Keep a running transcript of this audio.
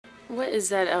What is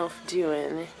that elf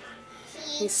doing?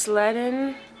 He's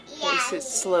sledding. It's his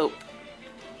slope.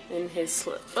 In his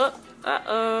slope. Oh,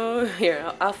 uh-oh.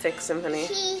 Here, I'll fix him, honey.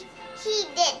 He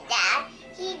did that.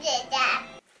 He did that.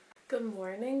 Good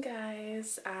morning,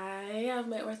 guys. I have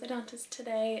my orthodontist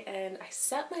today, and I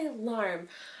set my alarm.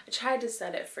 I tried to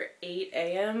set it for 8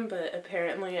 a.m., but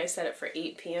apparently I set it for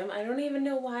 8 p.m. I don't even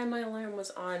know why my alarm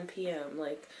was on p.m.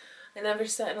 Like, I never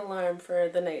set an alarm for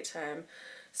the nighttime.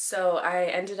 So I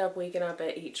ended up waking up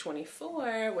at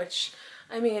 8:24, which,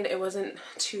 I mean, it wasn't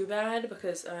too bad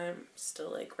because I'm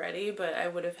still, like, ready, but I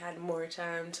would have had more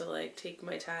time to, like, take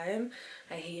my time.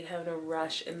 I hate having to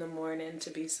rush in the morning to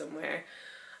be somewhere.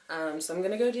 So I'm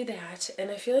gonna go do that, and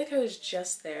I feel like I was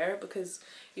just there because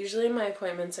usually my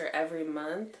appointments are every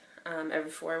month,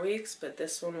 every 4 weeks, but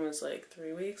this one was like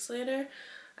 3 weeks later.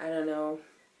 I don't know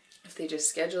if they just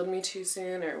scheduled me too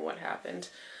soon or what happened,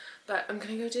 but I'm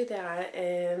gonna go do that,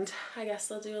 and I guess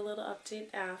I'll do a little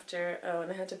update after. Oh,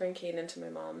 and I had to bring Kaden to my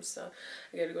mom's, so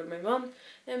I gotta go to my mom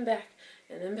and back,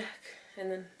 and then back,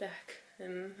 and then back,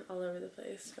 and all over the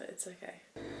place, but it's okay.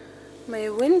 My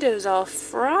window's all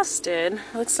frosted.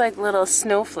 Looks like little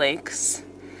snowflakes.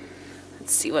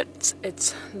 Let's see what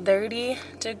it's 30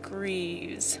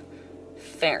 degrees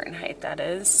Fahrenheit, that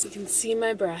is. You can see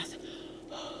my breath.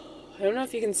 I don't know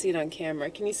if you can see it on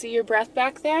camera. Can you see your breath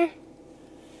back there?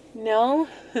 No?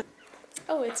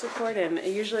 Oh, it's recording.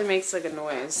 It usually makes like a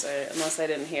noise, unless I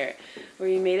didn't hear it.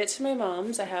 We made it to my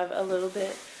mom's. I have a little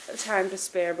bit of time to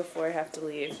spare before I have to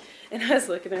leave. And I was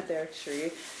looking at their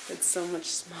tree. It's so much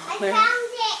smaller.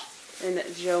 I found it.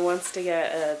 And Joe wants to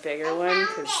get a bigger one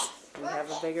because we have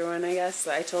a bigger one, I guess.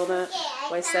 So I told him,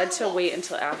 well, I said to wait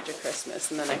until after Christmas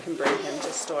and then I can bring him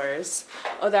to stores.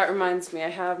 Oh, that reminds me, I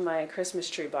have my Christmas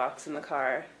tree box in the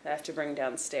car that I have to bring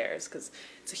downstairs because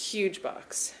it's a huge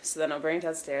box. So then I'll bring it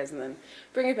downstairs and then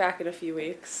bring it back in a few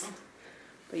weeks.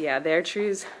 But yeah, their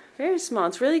tree's very small.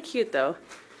 It's really cute though.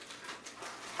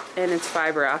 And it's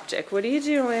fiber optic. What are you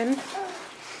doing?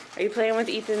 Are you playing with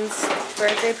Ethan's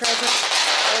birthday present?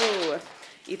 Oh,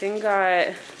 Ethan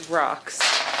got rocks.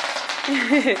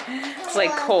 It's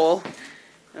like coal.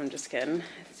 I'm just kidding.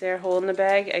 Is there a hole in the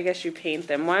bag? I guess you paint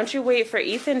them. Why don't you wait for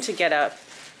Ethan to get up?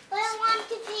 But I want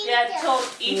to paint Yeah,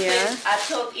 them. I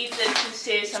told Ethan to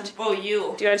say something for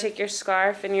you. Do you want to take your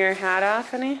scarf and your hat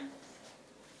off, honey?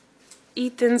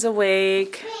 Ethan's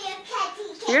awake.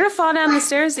 You're gonna fall down the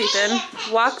stairs, Ethan.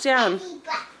 Walk down.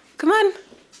 Come on.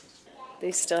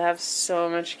 They still have so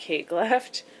much cake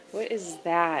left. What is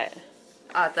that?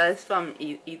 That's from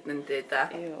Ethan did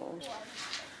that. Ew.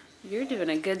 You're doing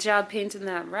a good job painting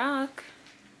that rock.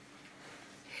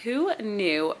 Who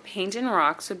knew painting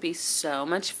rocks would be so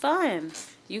much fun?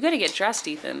 You gotta get dressed,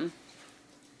 Ethan.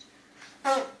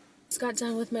 Just got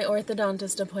done with my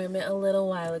orthodontist appointment a little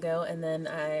while ago, and then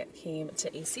I came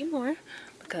to AC Moore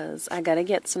because I gotta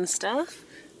get some stuff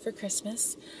for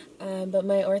Christmas. But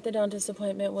my orthodontist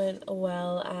appointment went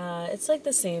well. It's like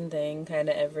the same thing kind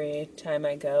of every time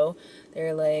I go.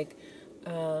 They're like,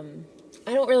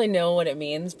 I don't really know what it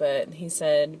means, but he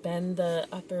said bend the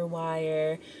upper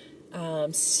wire,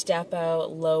 step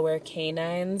out lower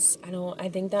canines. I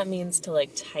think that means to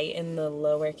like tighten the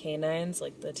lower canines,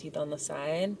 like the teeth on the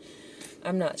side.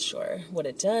 I'm not sure what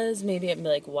it does. Maybe it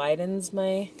like widens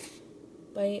my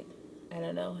bite. I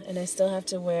don't know. And I still have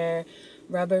to wear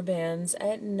rubber bands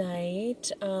at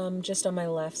night, just on my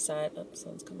left side. Oh,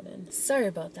 someone's coming in. Sorry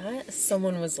about that.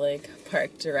 Someone was like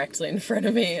parked directly in front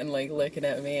of me and like looking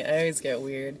at me. I always get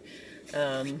weird,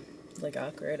 like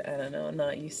awkward. I don't know. I'm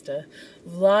not used to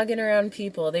vlogging around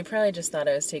people. They probably just thought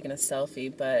I was taking a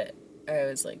selfie, but I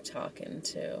was like talking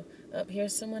to. Oh,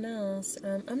 here's someone else.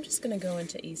 I'm just gonna go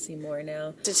into EC Moore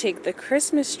now to take the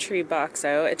Christmas tree box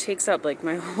out. It takes up like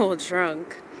my whole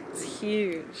trunk. It's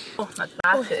huge.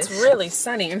 Oh, it's really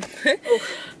sunny.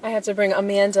 I had to bring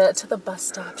Amanda to the bus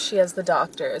stop. She has the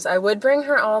doctors. I would bring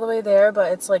her all the way there,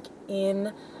 but it's like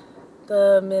in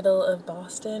the middle of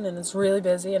Boston and it's really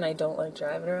busy and I don't like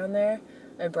driving around there.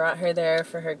 I brought her there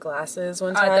for her glasses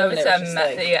one time. That and was it was just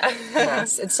like, yeah.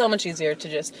 mess. It's so much easier to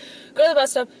just go to the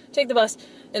bus stop, take the bus,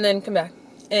 and then come back.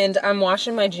 And I'm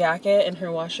washing my jacket in her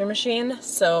washer machine,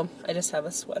 so I just have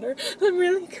a sweater. I'm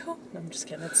really cold. No, I'm just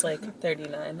kidding. It's like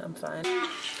 39. I'm fine.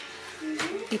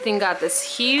 Ethan got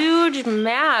this huge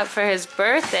map for his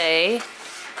birthday.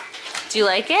 Do you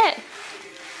like it?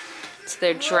 So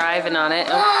they're driving on it.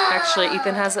 Oh, actually,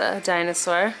 Ethan has a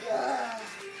dinosaur.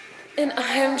 And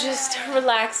I'm just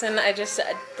relaxing. I just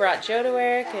brought Joe to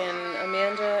work and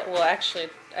Amanda. Well, actually,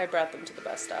 I brought them to the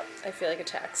bus stop. I feel like a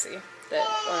taxi that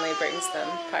only brings them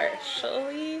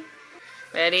partially.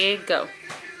 Ready, go.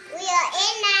 We are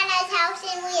in Nana's house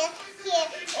and we are here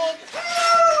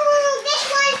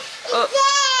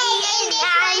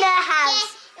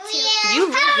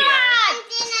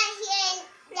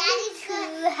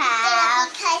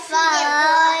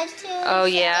Oh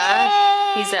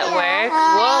yeah? He's at work?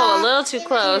 Whoa, a little too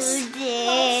close.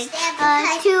 Too far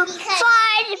to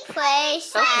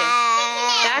place. Okay,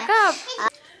 back up.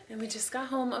 And we just got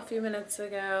home a few minutes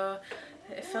ago.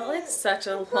 It felt like such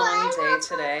a long day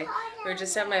today. We were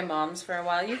just at my mom's for a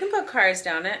while. You can put cars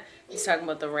down it. He's talking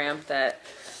about the ramp that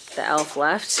the elf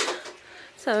left.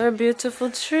 It's our beautiful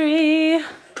tree.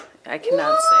 I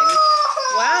cannot sing.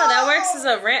 Wow, that works as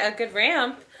a good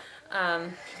ramp.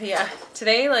 Yeah,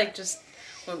 today like just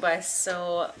went by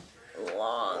so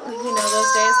long. You know,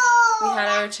 those days we had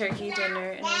our turkey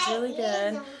dinner and it was really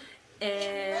good.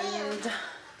 And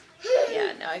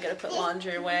yeah, now I gotta put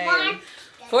laundry away and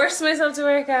force myself to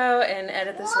work out and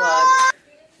edit this vlog.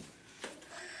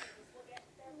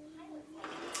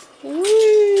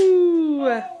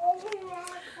 Woo!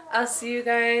 I'll see you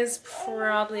guys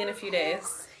probably in a few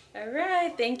days.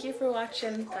 Alright, thank you for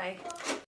watching. Bye.